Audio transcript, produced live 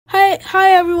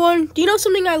Hi everyone. Do you know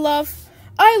something I love?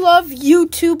 I love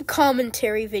YouTube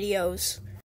commentary videos.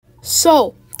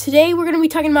 So, today we're going to be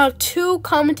talking about two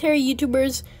commentary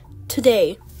YouTubers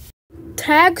today.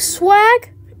 Tagswag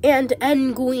and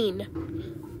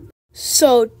engween.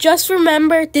 So, just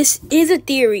remember, this is a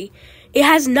theory. It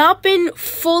has not been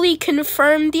fully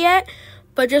confirmed yet,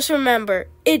 but just remember,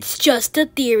 it's just a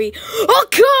theory. A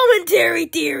commentary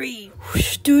theory!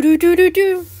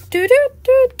 Do-do-do-do-do.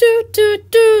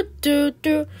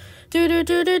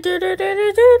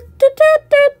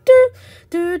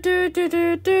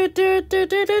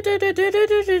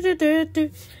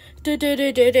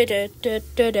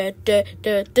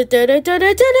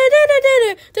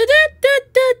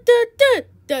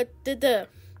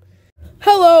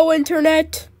 Hello,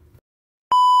 Internet.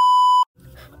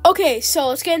 Okay, so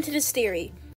let's get into this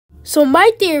theory. So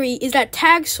my theory is that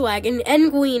tagswag and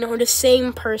engween are the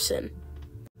same person.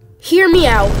 Hear me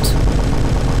out.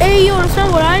 Hey, yo, that's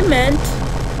not what I meant.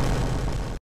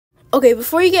 Okay,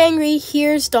 before you get angry,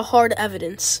 here's the hard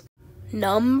evidence.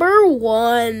 Number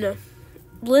one,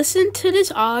 listen to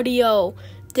this audio.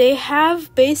 They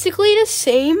have basically the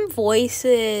same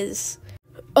voices.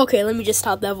 Okay, let me just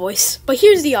stop that voice. But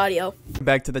here's the audio.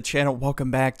 Back to the channel. Welcome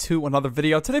back to another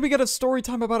video. Today we got a story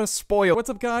time about a spoil.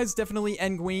 What's up, guys? Definitely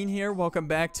engween here. Welcome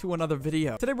back to another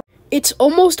video. Today it's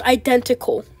almost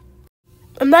identical.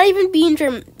 I'm not even being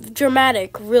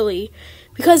dramatic, really,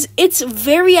 because it's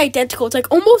very identical. It's like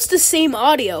almost the same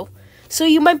audio. So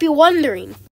you might be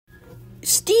wondering,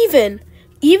 Steven,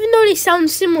 even though they sound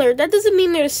similar, that doesn't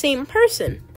mean they're the same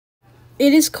person.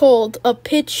 It is called a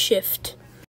pitch shift,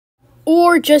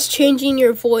 or just changing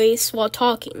your voice while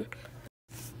talking.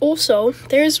 Also,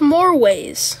 there's more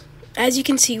ways, as you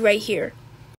can see right here.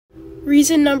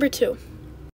 Reason number two,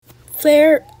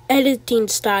 their editing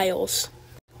styles.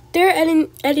 Their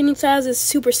editing styles is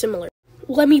super similar.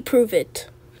 Let me prove it.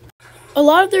 A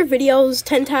lot of their videos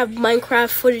tend to have Minecraft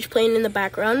footage playing in the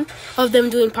background of them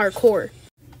doing parkour.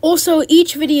 Also,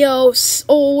 each video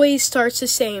always starts the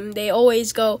same. They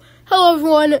always go, "Hello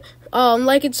everyone,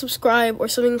 like and subscribe," or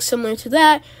something similar to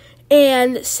that,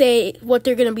 and say what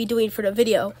they're going to be doing for the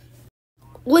video.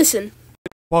 Listen.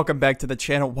 Welcome back to the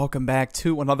channel. Welcome back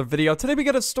to another video. Today we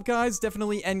got a story, guys.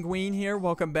 Definitely engween here.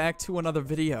 Welcome back to another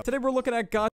video. Today we're looking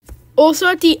at God. Also,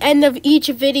 at the end of each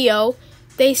video,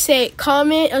 they say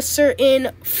comment a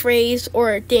certain phrase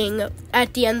or thing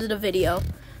at the end of the video.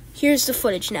 Here's the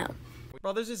footage now.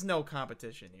 Bro, there's just no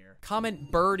competition here. Comment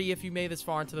birdie if you made this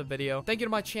far into the video. Thank you to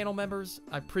my channel members.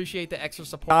 I appreciate the extra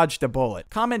support. Dodge the bullet.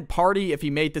 Comment party if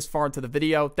you made this far into the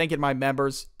video. Thank you to my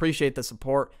members. Appreciate the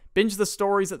support. Binge the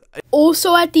stories.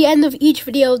 Also, at the end of each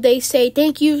video, they say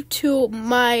thank you to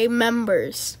my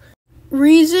members.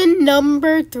 Reason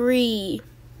number three.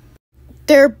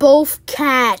 They're both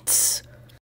cats.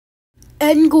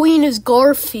 Engween is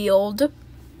Garfield,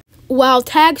 while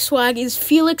tagswag is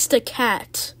Felix the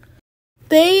cat.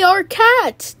 They are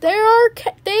cats. They are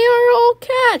all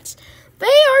cats. They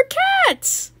are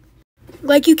cats.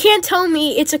 Like, you can't tell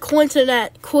me it's a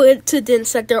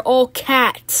coincidence that they're all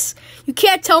cats. You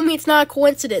can't tell me it's not a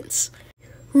coincidence.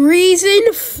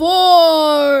 Reason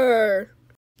 4.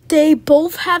 They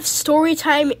both have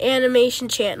storytime animation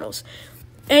channels.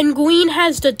 Engween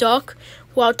has the duck,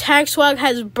 while tagswag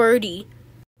has Birdie.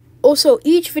 Also,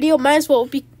 each video might as well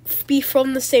be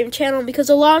from the same channel, because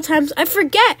a lot of times I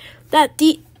forget that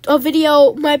a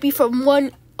video might be from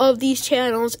one of these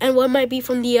channels and one might be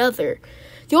from the other.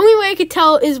 The only way I could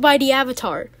tell is by the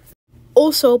avatar.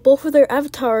 Also, both of their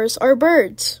avatars are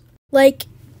birds. Like,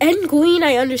 engween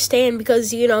I understand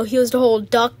because, you know, he was the whole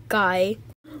duck guy.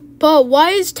 But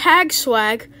why is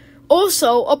tagswag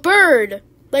also a bird?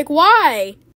 Like,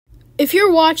 why? If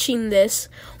you're watching this,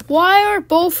 why are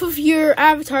both of your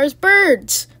avatars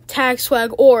birds?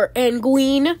 Tagswag or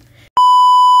engween?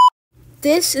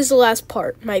 This is the last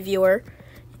part, my viewer.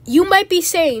 You might be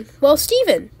saying, well,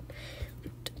 Steven,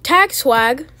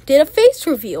 tagswag did a face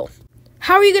reveal.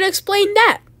 How are you going to explain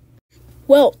that?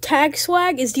 Well,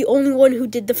 tagswag is the only one who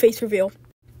did the face reveal.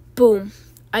 Boom.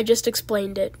 I just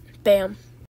explained it. Bam.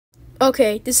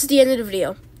 Okay, this is the end of the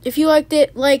video. If you liked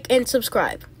it, like and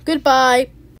subscribe.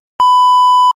 Goodbye.